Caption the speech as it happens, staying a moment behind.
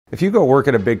If you go work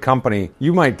at a big company,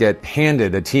 you might get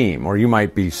handed a team, or you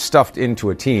might be stuffed into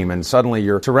a team, and suddenly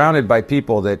you're surrounded by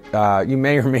people that you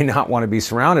may or may not want to be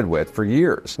surrounded with for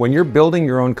years. When you're building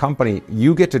your own company,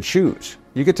 you get to choose.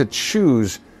 You get to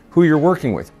choose who you're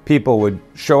working with. People would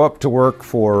show up to work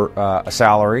for a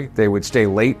salary, they would stay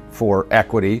late for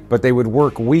equity, but they would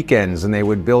work weekends and they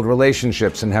would build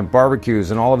relationships and have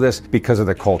barbecues and all of this because of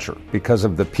the culture, because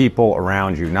of the people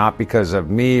around you, not because of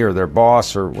me or their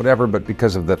boss or whatever, but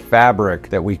because of the fabric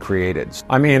that we created.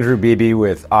 I'm Andrew Beebe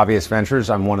with Obvious Ventures.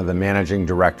 I'm one of the managing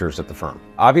directors at the firm.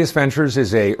 Obvious Ventures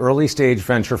is a early stage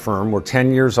venture firm. We're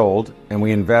 10 years old and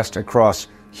we invest across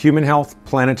human health,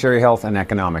 planetary health, and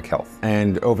economic health.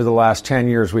 And over the last 10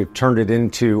 years, we've turned it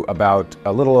into about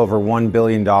a little over $1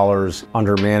 billion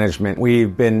under management.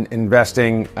 We've been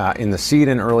investing in the seed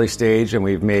and early stage, and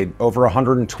we've made over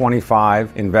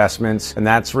 125 investments. And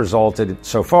that's resulted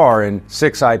so far in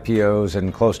 6 IPOs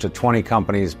and close to 20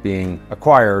 companies being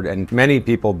acquired, and many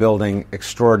people building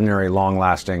extraordinary,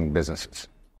 long-lasting businesses.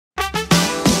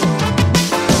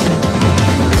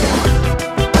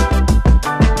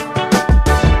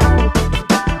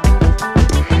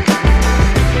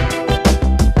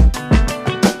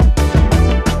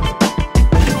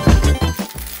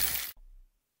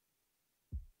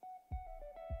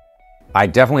 I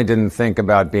definitely didn't think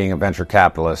about being a venture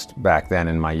capitalist back then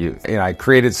in my youth. I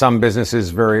created some businesses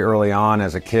very early on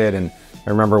as a kid, and I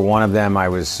remember one of them I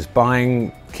was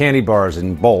buying candy bars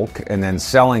in bulk and then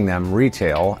selling them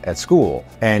retail at school.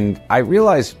 And I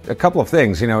realized a couple of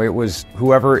things. It was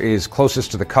whoever is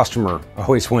closest to the customer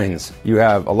always wins. You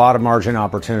have a lot of margin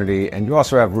opportunity, and you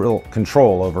also have real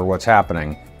control over what's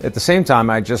happening. At the same time,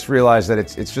 I just realized that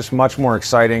it's just much more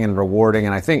exciting and rewarding,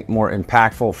 and I think more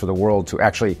impactful for the world to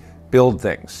actually build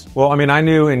things. Well, I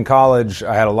knew in college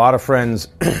I had a lot of friends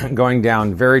going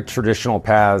down very traditional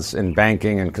paths in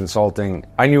banking and consulting.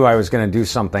 I knew I was going to do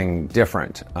something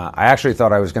different. I actually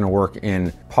thought I was going to work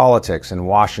in politics in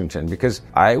Washington because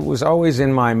I was always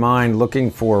in my mind looking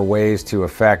for ways to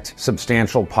affect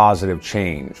substantial positive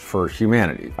change for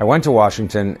humanity. I went to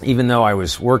Washington, even though I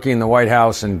was working in the White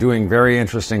House and doing very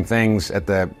interesting things at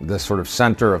the sort of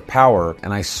center of power,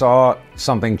 and I saw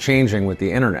something changing with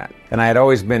the internet. And I had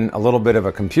always been a little bit of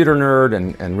a computer nerd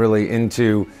and really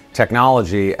into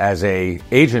technology as a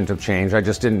agent of change. I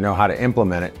just didn't know how to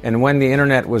implement it. And when the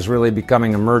internet was really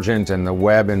becoming emergent, and the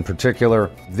web in particular,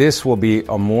 this will be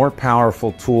a more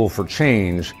powerful tool for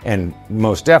change, and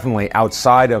most definitely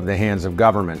outside of the hands of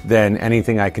government, than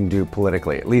anything I can do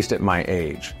politically, at least at my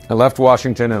age. I left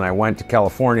Washington and I went to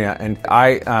California, and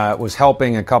I was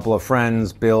helping a couple of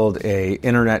friends build a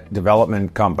internet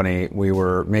development company. We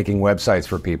were making websites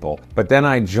for people. But then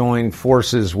I joined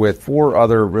forces with 4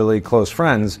 other really close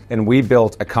friends, and we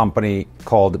built a company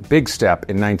called Big Step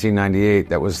in 1998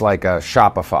 that was like a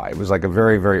Shopify. It was like a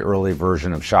very, very early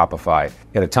version of Shopify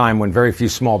at a time when very few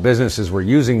small businesses were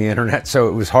using the internet, so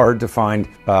it was hard to find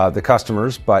the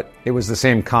customers, but it was the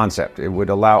same concept. It would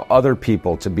allow other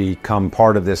people to become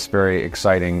part of this very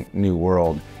exciting new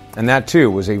world. And that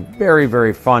too was a very,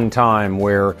 very fun time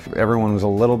where everyone was a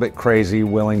little bit crazy,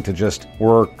 willing to just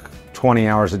work 20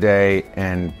 hours a day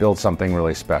and build something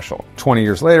really special. 20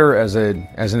 years later, as an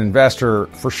investor,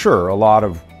 for sure, a lot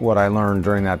of what I learned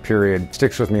during that period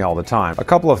sticks with me all the time. A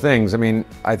couple of things.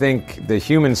 I think the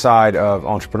human side of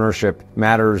entrepreneurship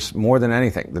matters more than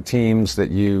anything. The teams that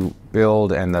you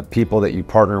build and the people that you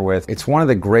partner with. It's one of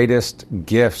the greatest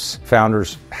gifts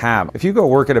founders have. If you go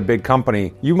work at a big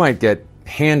company, you might get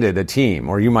handed a team,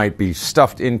 or you might be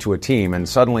stuffed into a team, and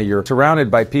suddenly you're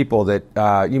surrounded by people that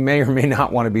you may or may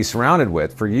not want to be surrounded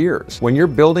with for years. When you're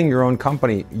building your own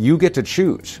company, you get to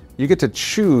choose. You get to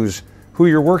choose who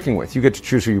you're working with. You get to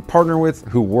choose who you partner with,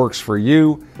 who works for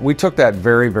you. We took that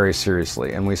very, very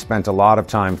seriously, and we spent a lot of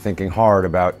time thinking hard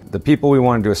about the people we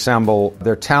wanted to assemble,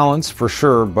 their talents for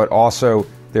sure, but also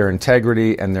their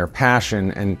integrity and their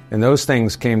passion, and those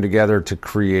things came together to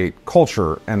create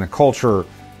culture, and the culture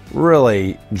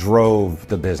really drove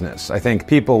the business. I think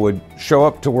people would show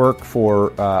up to work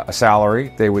for a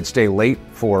salary, they would stay late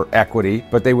for equity,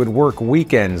 but they would work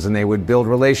weekends and they would build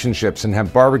relationships and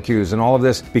have barbecues and all of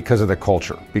this because of the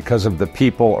culture, because of the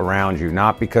people around you,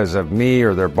 not because of me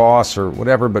or their boss or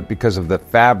whatever, but because of the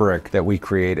fabric that we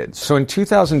created. So in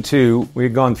 2002, we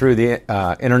had gone through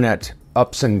the internet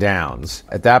ups and downs.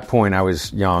 At that point, I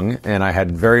was young and I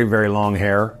had very, very long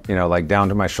hair, like down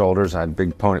to my shoulders. I had a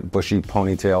big bushy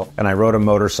ponytail, and I rode a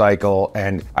motorcycle,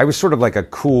 and I was sort of like a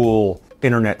cool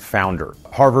internet founder.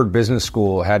 Harvard Business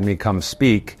School had me come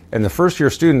speak, and the first-year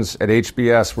students at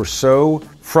HBS were so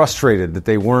frustrated that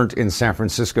they weren't in San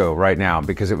Francisco right now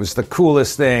because it was the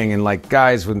coolest thing, and like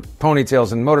guys with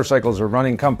ponytails and motorcycles were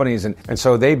running companies, and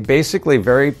so they basically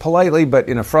very politely but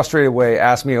in a frustrated way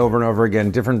asked me over and over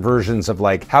again different versions of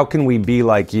like, how can we be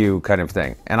like you kind of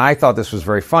thing. And I thought this was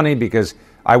very funny because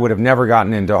I would have never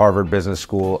gotten into Harvard Business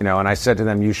School, and I said to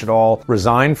them, you should all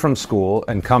resign from school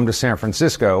and come to San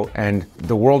Francisco, and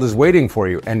the world is waiting for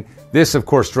you. And this, of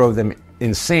course, drove them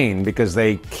insane because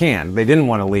they didn't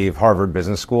want to leave Harvard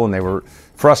Business School, and they were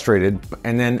frustrated.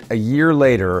 And then a year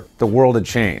later, the world had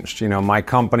changed. My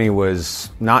company was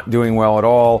not doing well at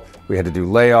all. We had to do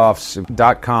layoffs,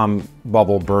 dot-com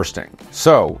bubble bursting.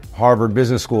 So Harvard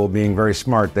Business School, being very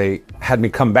smart, they had me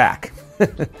come back.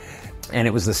 And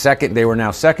it was they were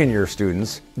now second-year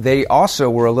students. They also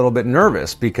were a little bit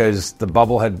nervous because the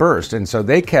bubble had burst. And so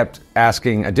they kept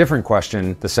asking a different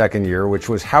question the second year, which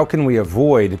was, how can we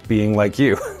avoid being like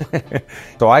you?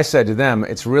 So I said to them,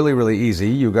 it's really, really easy.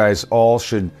 You guys all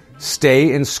should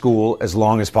stay in school as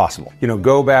long as possible.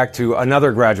 Go back to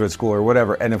another graduate school or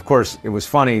whatever. And of course, it was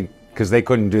funny because they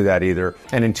couldn't do that either.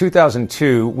 And in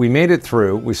 2002, we made it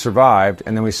through, we survived,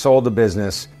 and then we sold the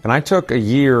business. And I took a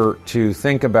year to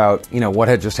think about, what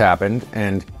had just happened.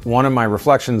 And one of my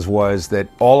reflections was that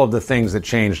all of the things that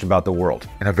changed about the world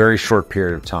in a very short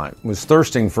period of time was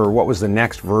thirsting for what was the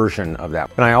next version of that.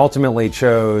 And I ultimately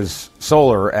chose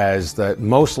solar as the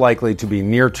most likely to be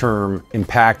near-term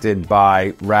impacted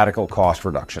by radical cost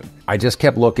reduction. I just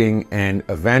kept looking, and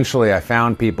eventually I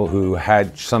found people who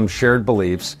had some shared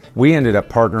beliefs. We ended up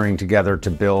partnering together to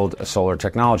build a solar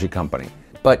technology company.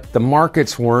 But the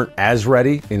markets weren't as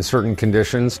ready in certain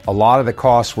conditions. A lot of the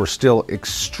costs were still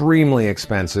extremely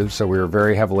expensive, so we were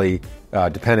very heavily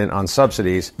dependent on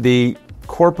subsidies. The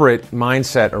corporate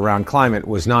mindset around climate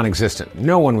was non-existent.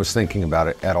 No one was thinking about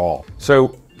it at all.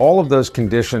 So all of those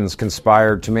conditions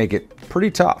conspired to make it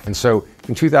pretty tough. And so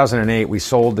in 2008, we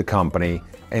sold the company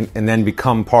and then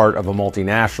become part of a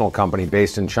multinational company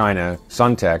based in China,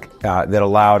 Suntech, that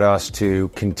allowed us to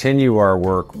continue our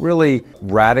work, really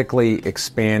radically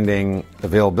expanding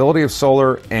availability of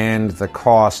solar and the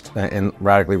cost, and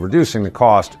radically reducing the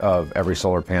cost of every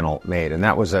solar panel made. And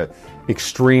that was an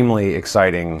extremely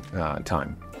exciting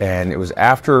time. And it was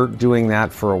after doing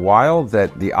that for a while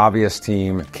that the Obvious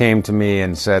team came to me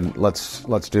and said,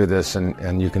 let's do this,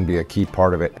 and you can be a key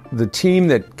part of it. The team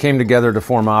that came together to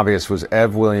form Obvious was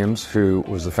Ev Williams, who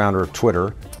was the founder of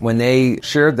Twitter. When they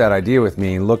shared that idea with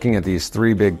me, looking at these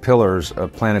three big pillars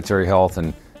of planetary health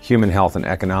and human health and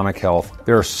economic health,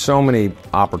 there are so many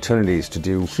opportunities to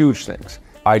do huge things.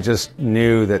 I just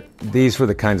knew that these were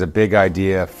the kinds of big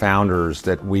idea founders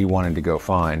that we wanted to go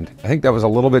find. I think that was a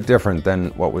little bit different than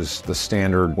what was the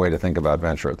standard way to think about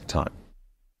venture at the time.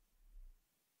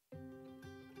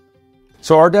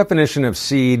 So our definition of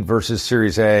seed versus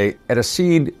Series A, at a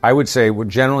seed, I would say we're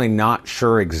generally not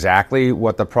sure exactly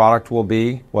what the product will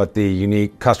be, what the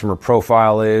unique customer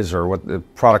profile is, or what the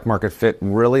product market fit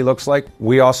really looks like.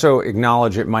 We also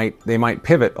acknowledge they might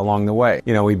pivot along the way.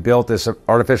 We built this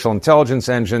artificial intelligence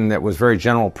engine that was very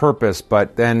general purpose,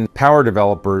 but then power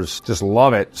developers just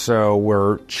love it, so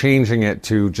we're changing it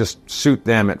to just suit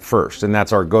them at first, and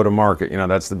that's our go-to-market.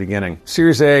 That's the beginning.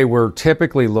 Series A, we're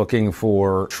typically looking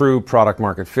for true product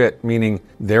market fit, meaning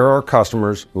there are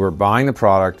customers who are buying the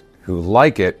product, who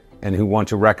like it, and who want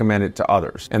to recommend it to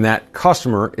others. And that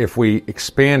customer, if we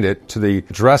expand it to the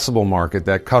addressable market,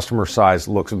 that customer size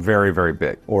looks very, very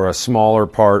big, or a smaller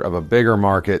part of a bigger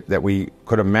market that we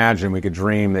could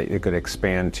dream that it could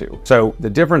expand to. So the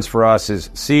difference for us is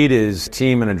seed is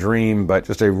team and a dream, but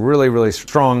just a really, really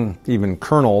strong, even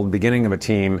kernel, beginning of a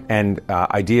team, and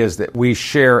ideas that we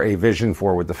share a vision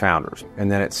for with the founders. And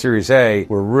then at Series A,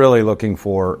 we're really looking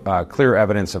for clear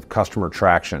evidence of customer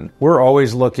traction. We're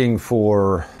always looking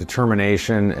for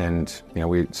determination and,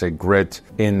 we say grit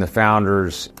in the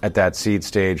founders at that seed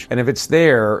stage. And if it's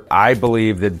there, I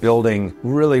believe that building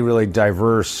really, really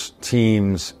diverse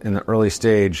teams in the early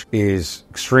stage is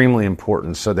extremely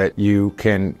important so that you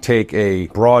can take a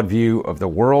broad view of the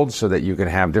world, so that you can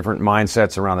have different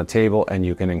mindsets around the table and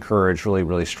you can encourage really,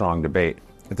 really strong debate.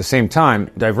 At the same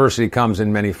time, diversity comes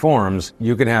in many forms.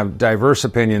 You can have diverse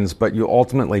opinions, but you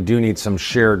ultimately do need some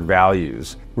shared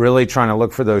values. Really trying to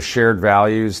look for those shared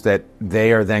values that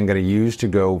they are then going to use to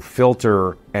go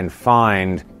filter and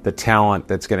find the talent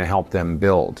that's going to help them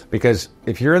build. Because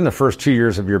if you're in the first 2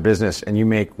 years of your business and you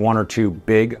make one or two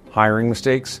big hiring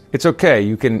mistakes, it's okay.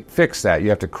 You can fix that. You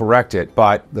have to correct it.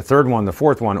 But the third one, the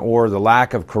fourth one, or the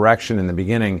lack of correction in the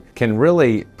beginning can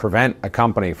really prevent a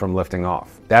company from lifting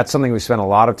off. That's something we spend a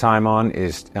lot of time on,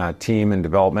 is team and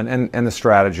development and the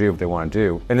strategy of what they want to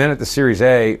do. And then at the Series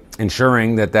A,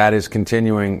 ensuring that that is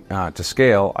continuing to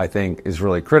scale, I think, is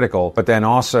really critical. But then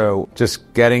also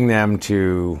just getting them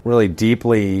to really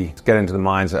deeply get into the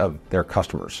minds of their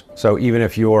customers. So even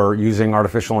if you're using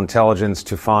artificial intelligence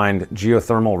to find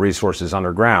geothermal resources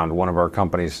underground, one of our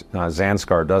companies,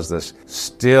 Zanskar, does this,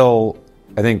 still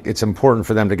I think it's important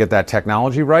for them to get that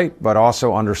technology right, but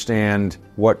also understand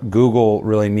what Google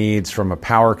really needs from a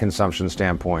power consumption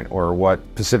standpoint, or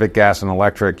what Pacific Gas and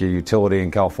Electric, your utility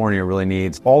in California, really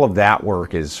needs. All of that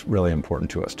work is really important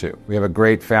to us too. We have a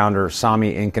great founder,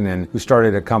 Sami Inkinen, who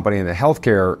started a company in the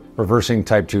healthcare reversing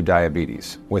type 2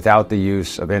 diabetes without the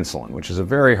use of insulin, which is a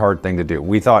very hard thing to do.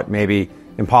 We thought maybe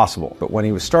impossible. But when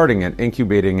he was starting it,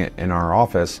 incubating it in our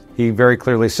office, he very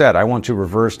clearly said, I want to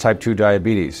reverse type 2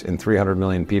 diabetes in 300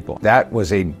 million people. That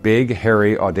was a big,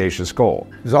 hairy, audacious goal.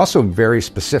 It was also very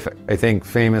specific. I think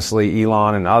famously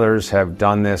Elon and others have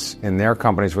done this in their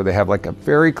companies where they have like a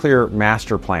very clear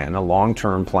master plan, a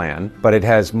long-term plan, but it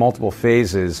has multiple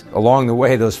phases. Along the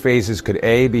way, those phases could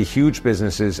A, be huge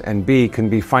businesses, and B, can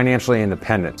be financially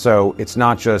independent. So it's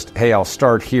not just, hey, I'll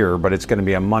start here, but it's going to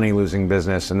be a money-losing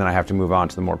business and then I have to move on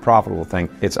to the more profitable thing.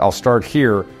 It's, I'll start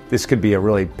here. This could be a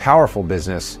really powerful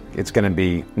business. It's going to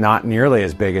be not nearly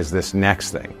as big as this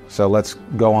next thing. So let's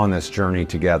go on this journey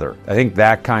together. I think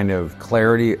that kind of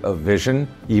clarity of vision,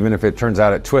 even if it turns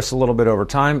out it twists a little bit over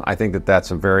time, I think that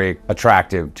that's a very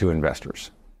attractive to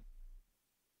investors.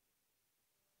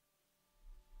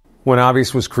 When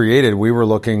Obvious was created, we were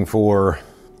looking for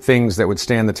things that would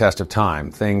stand the test of time,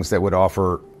 things that would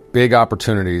offer big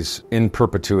opportunities in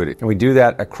perpetuity. And we do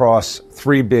that across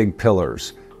three big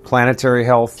pillars: planetary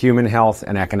health, human health,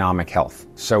 and economic health.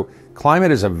 So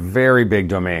climate is a very big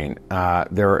domain.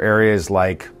 There are areas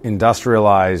like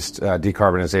industrialized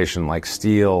decarbonization, like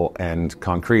steel and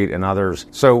concrete and others.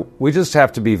 So we just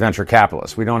have to be venture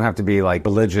capitalists. We don't have to be like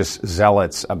religious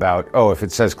zealots about, oh, if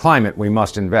it says climate, we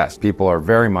must invest. People are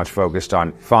very much focused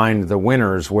on find the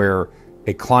winners where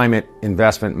a climate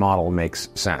investment model makes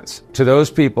sense. To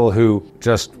those people who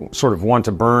just sort of want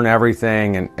to burn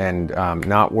everything and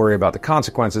not worry about the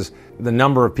consequences, the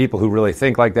number of people who really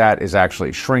think like that is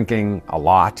actually shrinking a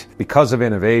lot. Because of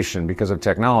innovation, because of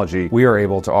technology, we are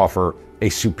able to offer a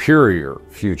superior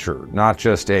future, not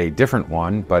just a different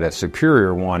one, but a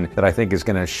superior one that I think is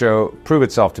going to prove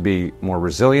itself to be more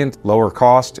resilient, lower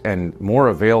cost, and more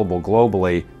available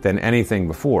globally than anything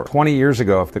before. 20 years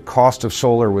ago, if the cost of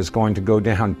solar was going to go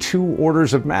down 2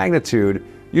 orders of magnitude,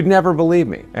 you'd never believe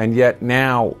me. And yet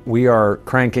now we are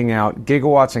cranking out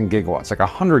gigawatts and gigawatts, like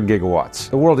 100 gigawatts.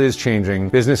 The world is changing.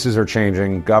 Businesses are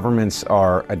changing. Governments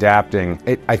are adapting.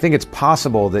 I think it's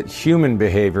possible that human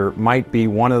behavior might be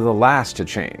one of the last to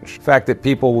change. The fact that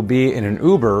people will be in an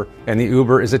Uber and the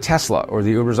Uber is a Tesla or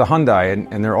the Uber is a Hyundai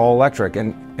and they're all electric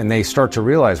and they start to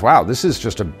realize, wow, this is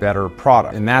just a better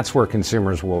product. And that's where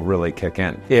consumers will really kick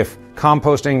in. If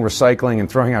composting, recycling, and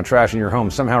throwing out trash in your home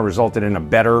somehow resulted in a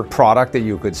better product that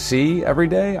you could see every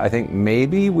day, I think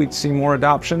maybe we'd see more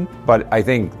adoption. But I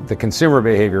think the consumer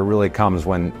behavior really comes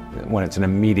when it's an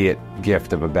immediate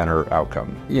gift of a better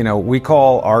outcome. You know, we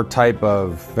call our type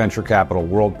of venture capital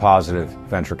world positive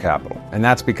venture capital. And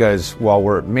that's because while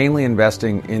we're mainly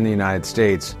investing in the United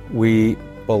States, we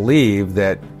believe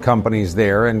that companies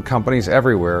there and companies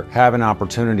everywhere have an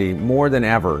opportunity more than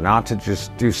ever not to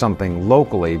just do something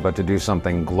locally, but to do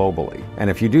something globally. And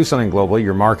if you do something globally,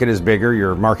 your market is bigger,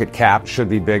 your market cap should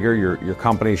be bigger, your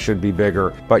company should be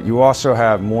bigger, but you also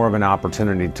have more of an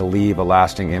opportunity to leave a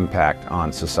lasting impact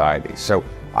on society. So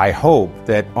I hope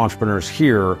that entrepreneurs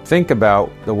here think about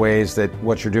the ways that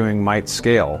what you're doing might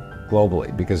scale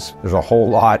globally, because there's a whole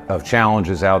lot of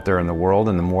challenges out there in the world,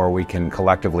 and the more we can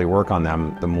collectively work on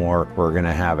them, the more we're going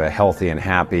to have a healthy and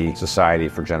happy society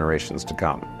for generations to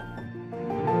come.